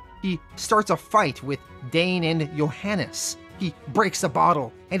 Onger, he starts a fight with Dane and Johannes. He breaks a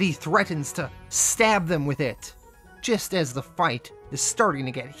bottle, and he threatens to stab them with it. Just as the fight is starting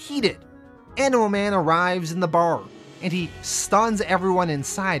to get heated, Animal Man arrives in the bar, and he stuns everyone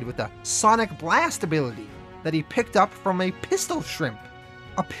inside with a sonic blast ability. that he picked up from a pistol shrimp.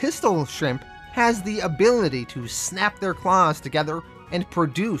 A pistol shrimp has the ability to snap their claws together and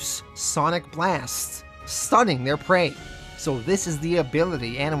produce sonic blasts, stunning their prey. So this is the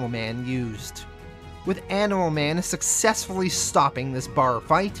ability Animal Man used. With Animal Man successfully stopping this bar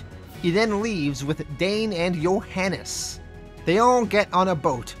fight, he then leaves with Dane and Johannes. They all get on a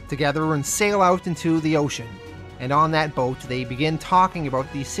boat together and sail out into the ocean. And on that boat, they begin talking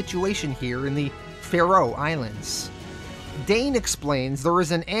about the situation here in the Faroe Islands. Dane explains there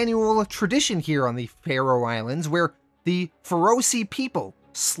is an annual tradition here on the Faroe Islands where the Faroese people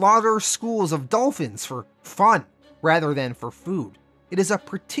slaughter schools of dolphins for fun rather than for food. It is a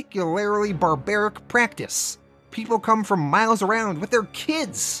particularly barbaric practice. People come from miles around with their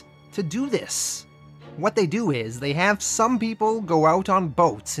kids to do this. What they do is they have some people go out on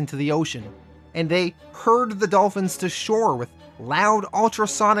boats into the ocean and they herd the dolphins to shore with loud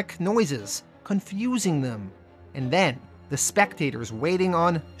ultrasonic noises, confusing them. And then the spectators waiting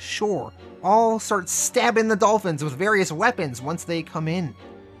on shore all start stabbing the dolphins with various weapons once they come in.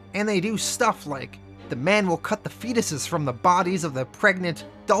 And they do stuff like the men will cut the fetuses from the bodies of the pregnant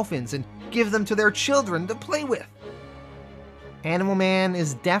dolphins and give them to their children to play with. Animal Man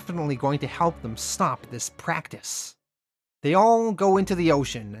is definitely going to help them stop this practice. They all go into the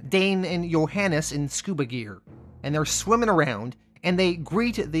ocean, Dane and Johannes in scuba gear, and they're swimming around, and they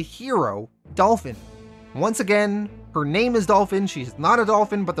greet the hero, Dolphin. Once again, her name is Dolphin, she's not a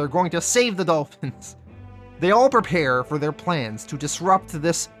dolphin, but they're going to save the dolphins. They all prepare for their plans to disrupt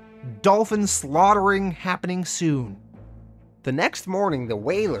this dolphin slaughtering happening soon. The next morning, the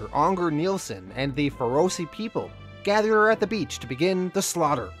whaler Onger Nielsen and the Faroese people gather at the beach to begin the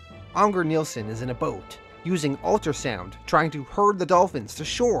slaughter. Onger Nielsen is in a boat, using ultrasound, trying to herd the dolphins to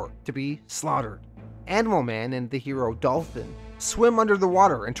shore to be slaughtered. Animal Man and the hero Dolphin swim under the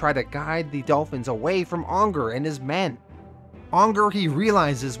water and try to guide the dolphins away from Onger and his men. Onger, he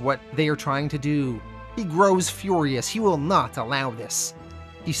realizes what they are trying to do. He grows furious. He will not allow this.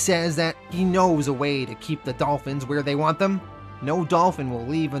 He says that he knows a way to keep the dolphins where they want them. No dolphin will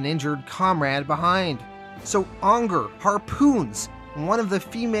leave an injured comrade behind. So Onger harpoons one of the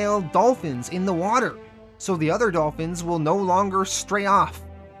female dolphins in the water, so the other dolphins will no longer stray off,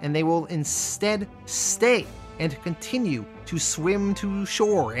 and they will instead stay and continue to swim to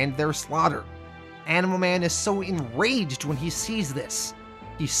shore and their slaughter. Animal Man is so enraged when he sees this.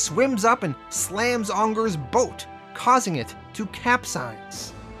 He swims up and slams Onger's boat, causing it to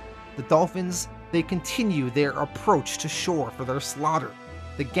capsize. The dolphins, they continue their approach to shore for their slaughter.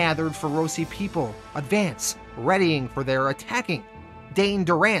 The gathered Faroese people advance, readying for their attacking. Dane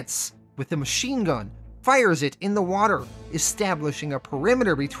Durrance, with a machine gun, fires it in the water, establishing a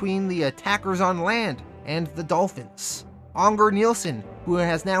perimeter between the attackers on land and the dolphins. Onger Nielsen, who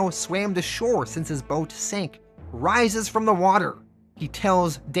has now swam to shore since his boat sank, rises from the water. He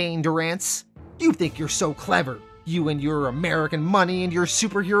tells Dane Durrance, "You think you're so clever, you and your American money and your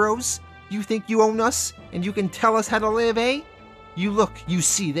superheroes? You think you own us and you can tell us how to live, eh? You look, you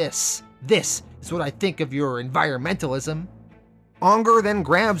see this. This is what I think of your environmentalism." Onger then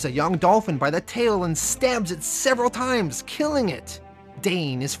grabs a young dolphin by the tail and stabs it several times, killing it.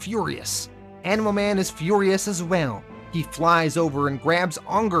 Dane is furious. Animal Man is furious as well. He flies over and grabs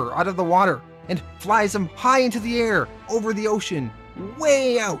Onger out of the water and flies him high into the air, over the ocean,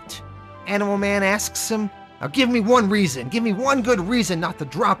 way out. Animal Man asks him, "Now give me one reason, give me one good reason not to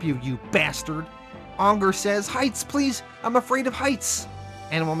drop you, you bastard." Onger says, "Heights, please, I'm afraid of heights."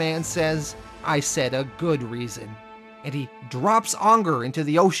 Animal Man says, "I said a good reason." And he drops Onger into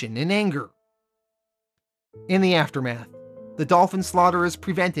the ocean in anger. In the aftermath, the dolphin slaughter is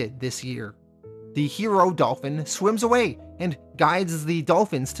prevented this year. The hero dolphin swims away and guides the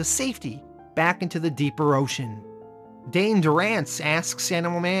dolphins to safety back into the deeper ocean. Dane Durrance asks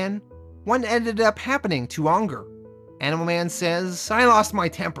Animal Man, what ended up happening to Onger? Animal Man says, "I lost my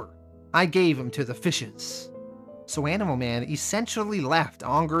temper. I gave him to the fishes." So Animal Man essentially left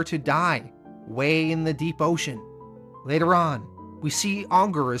Onger to die way in the deep ocean. Later on, we see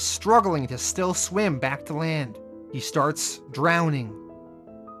Onger is struggling to still swim back to land. He starts drowning.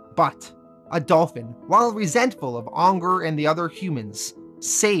 But a dolphin, while resentful of Onger and the other humans,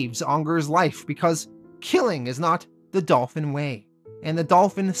 saves Onger's life because killing is not the dolphin way, and the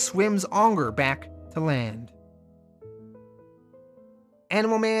dolphin swims Onger back to land.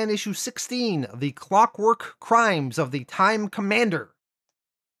 Animal Man issue 16, The Clockwork Crimes of the Time Commander.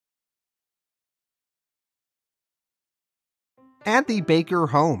 At the Baker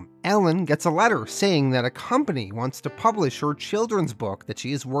home, Ellen gets a letter saying that a company wants to publish her children's book that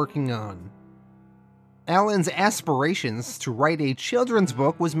she is working on. Ellen's aspirations to write a children's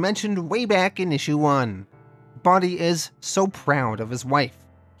book was mentioned way back in issue 1. Buddy is so proud of his wife.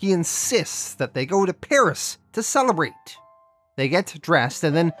 He insists that they go to Paris to celebrate. They get dressed,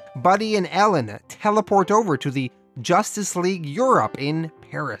 and then Buddy and Ellen teleport over to the Justice League Europe in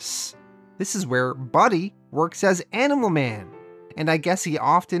Paris. This is where Buddy works as Animal Man, and I guess he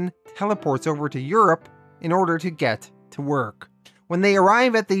often teleports over to Europe in order to get to work. When they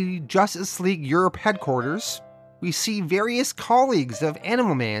arrive at the Justice League Europe headquarters, we see various colleagues of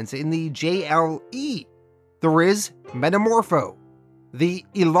Animal Man's in the JLE. There is Metamorpho, the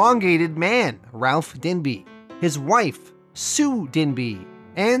Elongated Man, Ralph Dinby, his wife, Sue Dinby,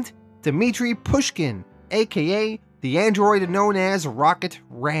 and Dmitry Pushkin, aka the android known as Rocket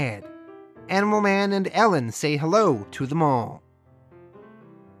Rad. Animal Man and Ellen say hello to them all.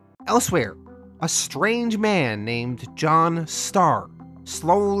 Elsewhere, a strange man named John Starr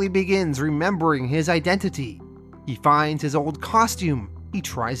slowly begins remembering his identity. He finds his old costume, he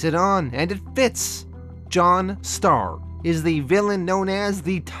tries it on, and it fits. John Starr is the villain known as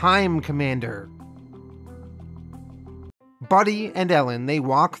the Time Commander. Buddy and Ellen, they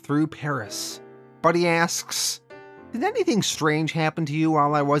walk through Paris. Buddy asks, "Did anything strange happen to you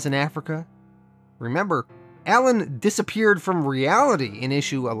while I was in Africa?" Remember, Ellen disappeared from reality in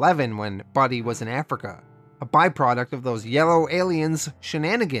issue 11 when Buddy was in Africa, a byproduct of those yellow aliens'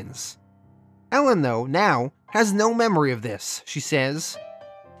 shenanigans. Ellen, though, now has no memory of this. She says,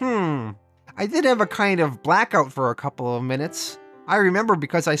 I did have a kind of blackout for a couple of minutes. I remember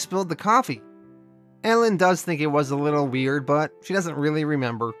because I spilled the coffee." Ellen does think it was a little weird, but she doesn't really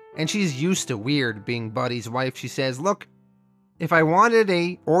remember, and she's used to weird being Buddy's wife. She says, "Look, if I wanted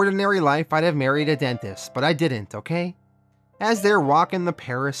a ordinary life, I'd have married a dentist, but I didn't, okay?" As they're walking the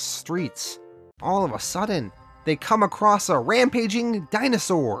Paris streets, all of a sudden, they come across a rampaging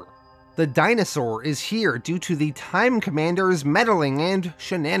dinosaur. The dinosaur is here due to the Time Commander's meddling and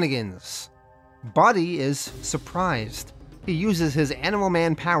shenanigans. Buddy is surprised. He uses his Animal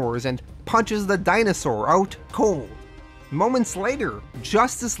Man powers and punches the dinosaur out cold. Moments later,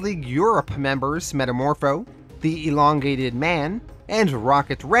 Justice League Europe members Metamorpho, the Elongated Man, and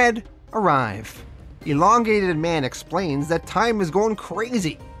Rocket Red arrive. Elongated Man explains that time is going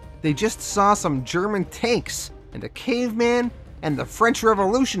crazy. They just saw some German tanks and a caveman, and the French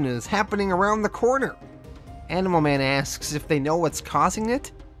Revolution is happening around the corner. Animal Man asks if they know what's causing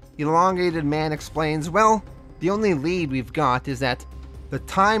it. Elongated Man explains, well, the only lead we've got is that the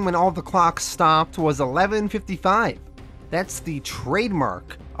time when all the clocks stopped was 11:55. That's the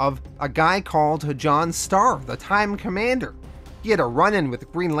trademark of a guy called John Starr, the Time Commander. He had a run-in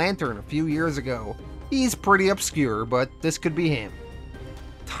with Green Lantern a few years ago. He's pretty obscure, but this could be him.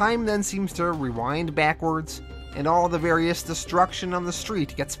 Time then seems to rewind backwards, and all the various destruction on the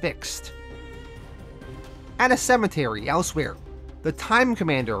street gets fixed. At a cemetery elsewhere, the Time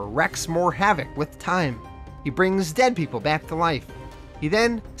Commander wreaks more havoc with time. He brings dead people back to life. He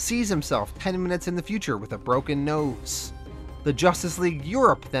then sees himself 10 minutes in the future with a broken nose. The Justice League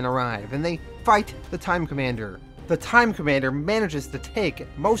Europe then arrive, and they fight the Time Commander. The Time Commander manages to take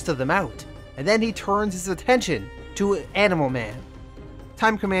most of them out, and then he turns his attention to Animal Man.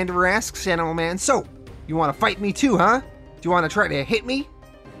 Time Commander asks Animal Man, "So, you want to fight me too, huh? Do you want to try to hit me?"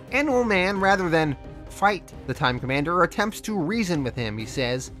 Animal Man, rather than fight the Time Commander, attempts to reason with him. He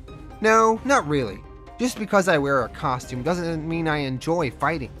says, "No, not really. Just because I wear a costume doesn't mean I enjoy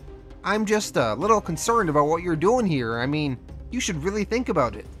fighting. I'm just a little concerned about what you're doing here. I mean, you should really think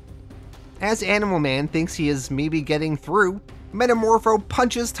about it." As Animal Man thinks he is maybe getting through, Metamorpho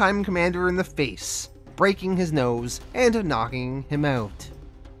punches Time Commander in the face, breaking his nose and knocking him out.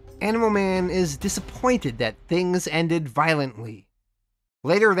 Animal Man is disappointed that things ended violently.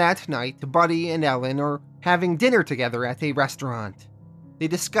 Later that night, Buddy and Ellen are having dinner together at a restaurant. They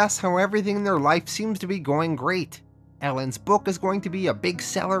discuss how everything in their life seems to be going great. Ellen's book is going to be a big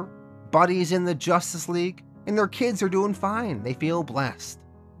seller, Buddy's in the Justice League, and their kids are doing fine. They feel blessed.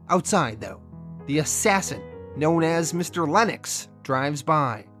 Outside, though, the assassin, known as Mr. Lennox, drives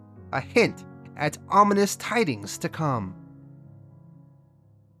by, a hint at ominous tidings to come.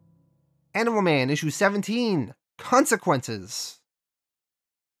 Animal Man, issue 17, Consequences.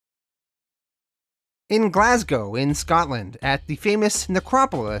 In Glasgow, in Scotland, at the famous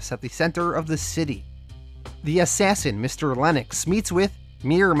necropolis at the center of the city, the assassin, Mr. Lennox, meets with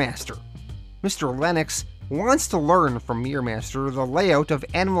Mirror Master. Mr. Lennox wants to learn from Mirror Master the layout of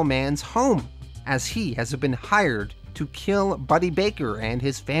Animal Man's home, as he has been hired to kill Buddy Baker and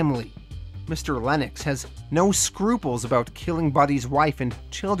his family. Mr. Lennox has no scruples about killing Buddy's wife and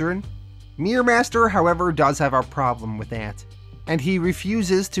children. Mirror Master, however, does have a problem with that, and he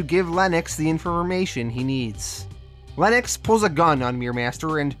refuses to give Lennox the information he needs. Lennox pulls a gun on Mirror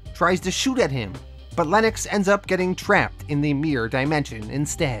Master and tries to shoot at him, but Lennox ends up getting trapped in the mirror dimension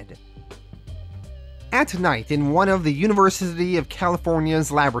instead. At night in one of the University of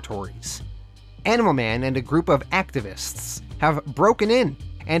California's laboratories, Animal Man and a group of activists have broken in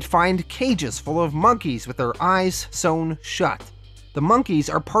and find cages full of monkeys with their eyes sewn shut. The monkeys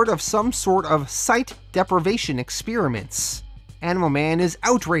are part of some sort of sight deprivation experiments. Animal Man is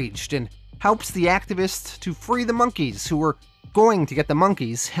outraged and helps the activists to free the monkeys, who are going to get the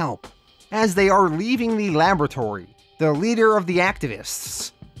monkeys help. As they are leaving the laboratory, the leader of the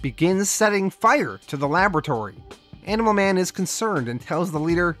activists begins setting fire to the laboratory. Animal Man is concerned and tells the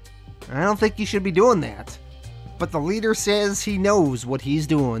leader, "I don't think you should be doing that." But the leader says he knows what he's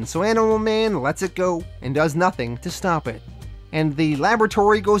doing, so Animal Man lets it go and does nothing to stop it. And the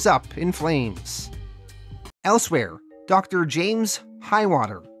laboratory goes up in flames. Elsewhere, Dr. James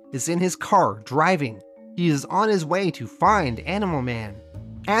Highwater is in his car driving. He is on his way to find Animal Man.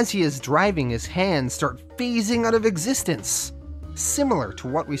 As he is driving, his hands start phasing out of existence, similar to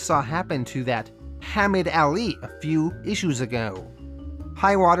what we saw happen to that Hamid Ali a few issues ago.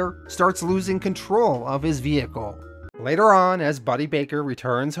 Highwater starts losing control of his vehicle. Later on, as Buddy Baker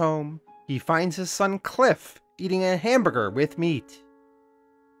returns home, he finds his son Cliff eating a hamburger with meat.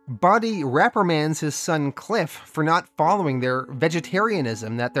 Buddy reprimands his son Cliff for not following their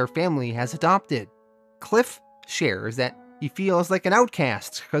vegetarianism that their family has adopted. Cliff shares that he feels like an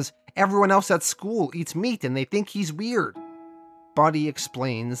outcast because everyone else at school eats meat and they think he's weird. Buddy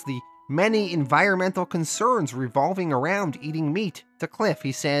explains the many environmental concerns revolving around eating meat to Cliff.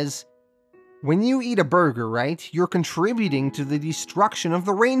 He says, "When you eat a burger, right, you're contributing to the destruction of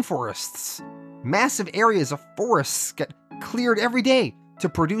the rainforests. Massive areas of forests get cleared every day to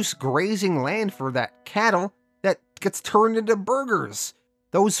produce grazing land for that cattle that gets turned into burgers.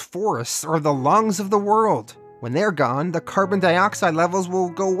 Those forests are the lungs of the world. When they're gone, the carbon dioxide levels will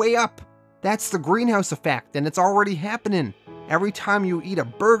go way up. That's the greenhouse effect, and it's already happening. Every time you eat a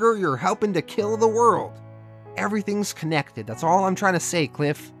burger, you're helping to kill the world. Everything's connected. That's all I'm trying to say,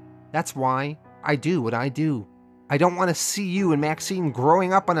 Cliff. That's why I do what I do. I don't want to see you and Maxine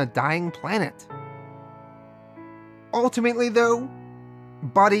growing up on a dying planet." Ultimately, though,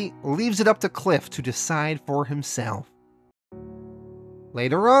 Buddy leaves it up to Cliff to decide for himself.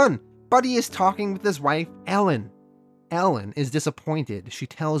 Later on, Buddy is talking with his wife, Ellen. Ellen is disappointed. She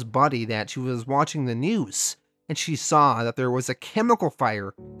tells Buddy that she was watching the news and she saw that there was a chemical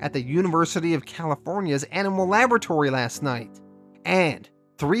fire at the University of California's animal laboratory last night, and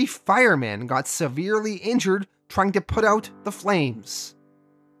 3 firemen got severely injured trying to put out the flames.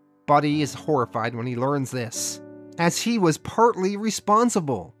 Buddy is horrified when he learns this, as he was partly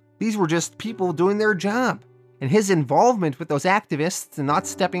responsible. These were just people doing their job, and his involvement with those activists and not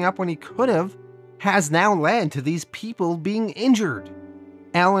stepping up when he could have has now led to these people being injured.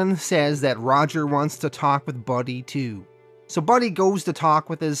 Ellen says that Roger wants to talk with Buddy too. So Buddy goes to talk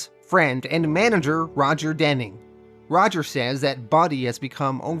with his friend and manager, Roger Denning. Roger says that Buddy has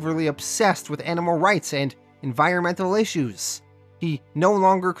become overly obsessed with animal rights and environmental issues. He no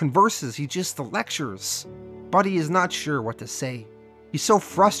longer converses, he just lectures. Buddy is not sure what to say. He's so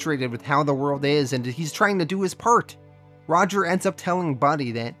frustrated with how the world is, and he's trying to do his part. Roger ends up telling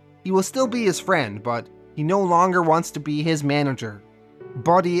Buddy that he will still be his friend, but he no longer wants to be his manager.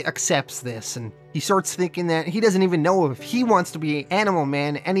 Buddy accepts this, and he starts thinking that he doesn't even know if he wants to be Animal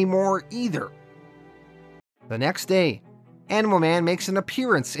Man anymore either. The next day, Animal Man makes an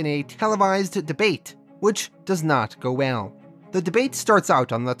appearance in a televised debate, which does not go well. The debate starts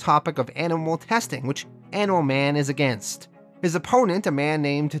out on the topic of animal testing, which Animal Man is against. His opponent, a man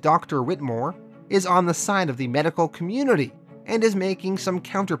named Dr. Whitmore, is on the side of the medical community and is making some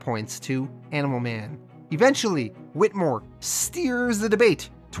counterpoints to Animal Man. Eventually, Whitmore steers the debate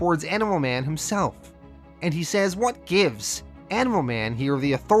towards Animal Man himself, and he says what gives Animal Man here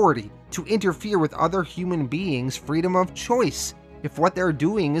the authority to interfere with other human beings' freedom of choice if what they're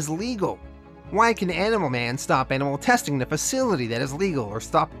doing is legal. Why can Animal Man stop animal testing in a facility that is legal, or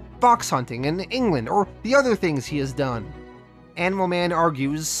stop fox hunting in England, or the other things he has done? Animal Man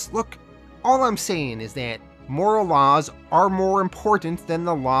argues, look, all I'm saying is that moral laws are more important than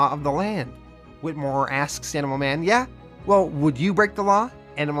the law of the land. Whitmore asks Animal Man, yeah? Well, would you break the law?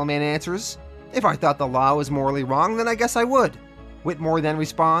 Animal Man answers, if I thought the law was morally wrong, then I guess I would. Whitmore then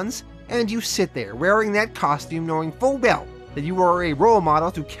responds, and you sit there wearing that costume knowing full well that you are a role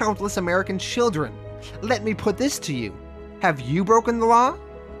model to countless American children. Let me put this to you. Have you broken the law?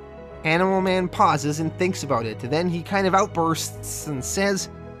 Animal Man pauses and thinks about it, then he kind of outbursts and says,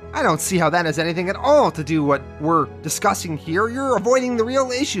 I don't see how that has anything at all to do what we're discussing here. You're avoiding the real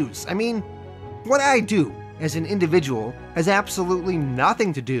issues. I mean, what I do as an individual has absolutely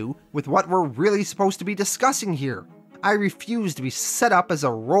nothing to do with what we're really supposed to be discussing here. I refuse to be set up as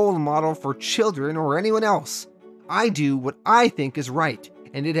a role model for children or anyone else. I do what I think is right,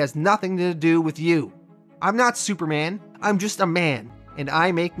 and it has nothing to do with you. I'm not Superman, I'm just a man, and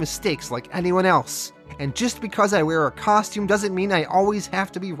I make mistakes like anyone else. And just because I wear a costume doesn't mean I always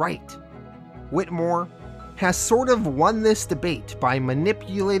have to be right. Whitmore has sort of won this debate by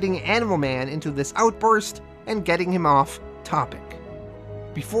manipulating Animal Man into this outburst and getting him off topic.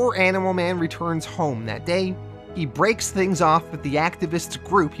 Before Animal Man returns home that day, he breaks things off with the activist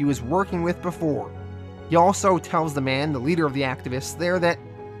group he was working with before. He also tells the man, the leader of the activists there, that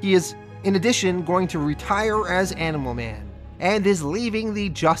he is, in addition, going to retire as Animal Man, and is leaving the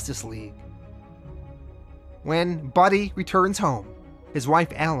Justice League. When Buddy returns home, his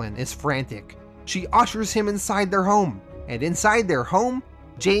wife Ellen is frantic. She ushers him inside their home, and inside their home,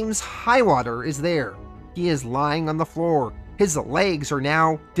 James Highwater is there. He is lying on the floor. His legs are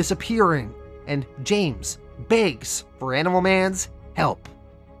now disappearing, and James begs for Animal Man's help.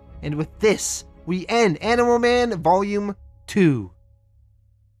 And with this, we end Animal Man Volume 2.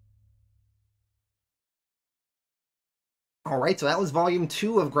 Alright, so that was Volume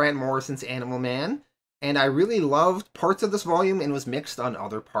 2 of Grant Morrison's Animal Man, and I really loved parts of this volume and was mixed on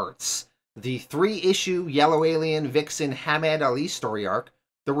other parts. The 3-issue Yellow Alien Vixen Hamed Ali story arc,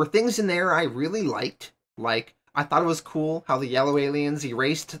 there were things in there I really liked. Like, I thought it was cool how the Yellow Aliens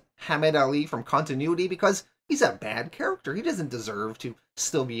erased Hamed Ali from continuity because he's a bad character. He doesn't deserve to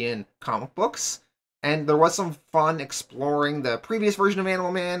still be in comic books. And there was some fun exploring the previous version of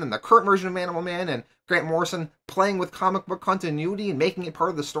Animal Man and the current version of Animal Man, and Grant Morrison playing with comic book continuity and making it part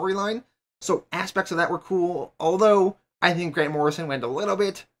of the storyline. So aspects of that were cool, although I think Grant Morrison went a little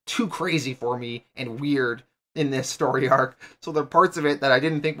bit too crazy for me and weird in this story arc. So there are parts of it that I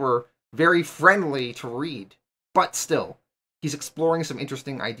didn't think were very friendly to read. But still, he's exploring some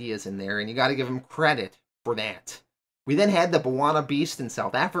interesting ideas in there, and you gotta give him credit for that. We then had the Bwana Beast in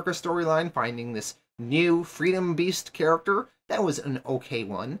South Africa storyline, finding this new Freedom Beast character. That was an okay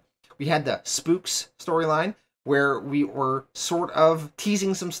one. We had the Spooks storyline, where we were sort of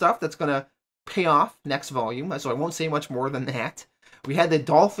teasing some stuff that's going to pay off next volume, so I won't say much more than that. We had the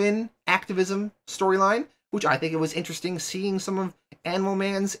Dolphin activism storyline, which I think it was interesting seeing some of Animal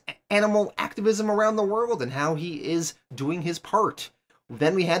Man's animal activism around the world and how he is doing his part.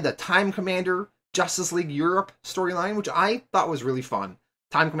 Then we had the Time Commander Justice League Europe storyline, which I thought was really fun.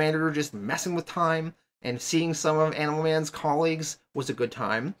 Time Commander just messing with time, and seeing some of Animal Man's colleagues was a good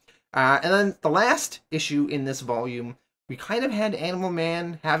time. And then the last issue in this volume, we kind of had Animal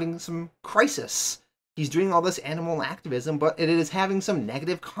Man having some crisis. He's doing all this animal activism, but it is having some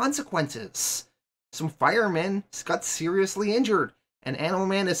negative consequences. Some firemen got seriously injured, and Animal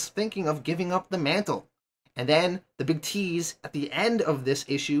Man is thinking of giving up the mantle. And then the big tease at the end of this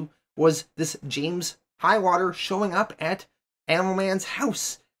issue was this James Highwater showing up at Animal Man's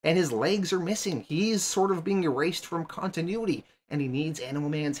house, and his legs are missing. He's sort of being erased from continuity, and he needs Animal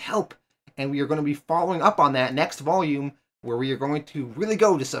Man's help. And we are going to be following up on that next volume, where we are going to really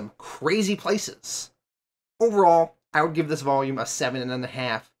go to some crazy places. Overall, I would give this volume a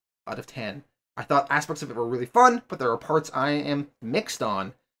 7.5 out of 10. I thought aspects of it were really fun, but there are parts I am mixed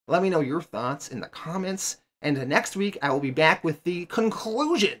on. Let me know your thoughts in the comments, and next week I will be back with the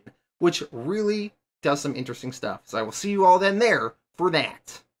conclusion, which really does some interesting stuff. So I will see you all then there for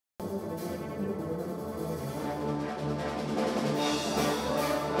that.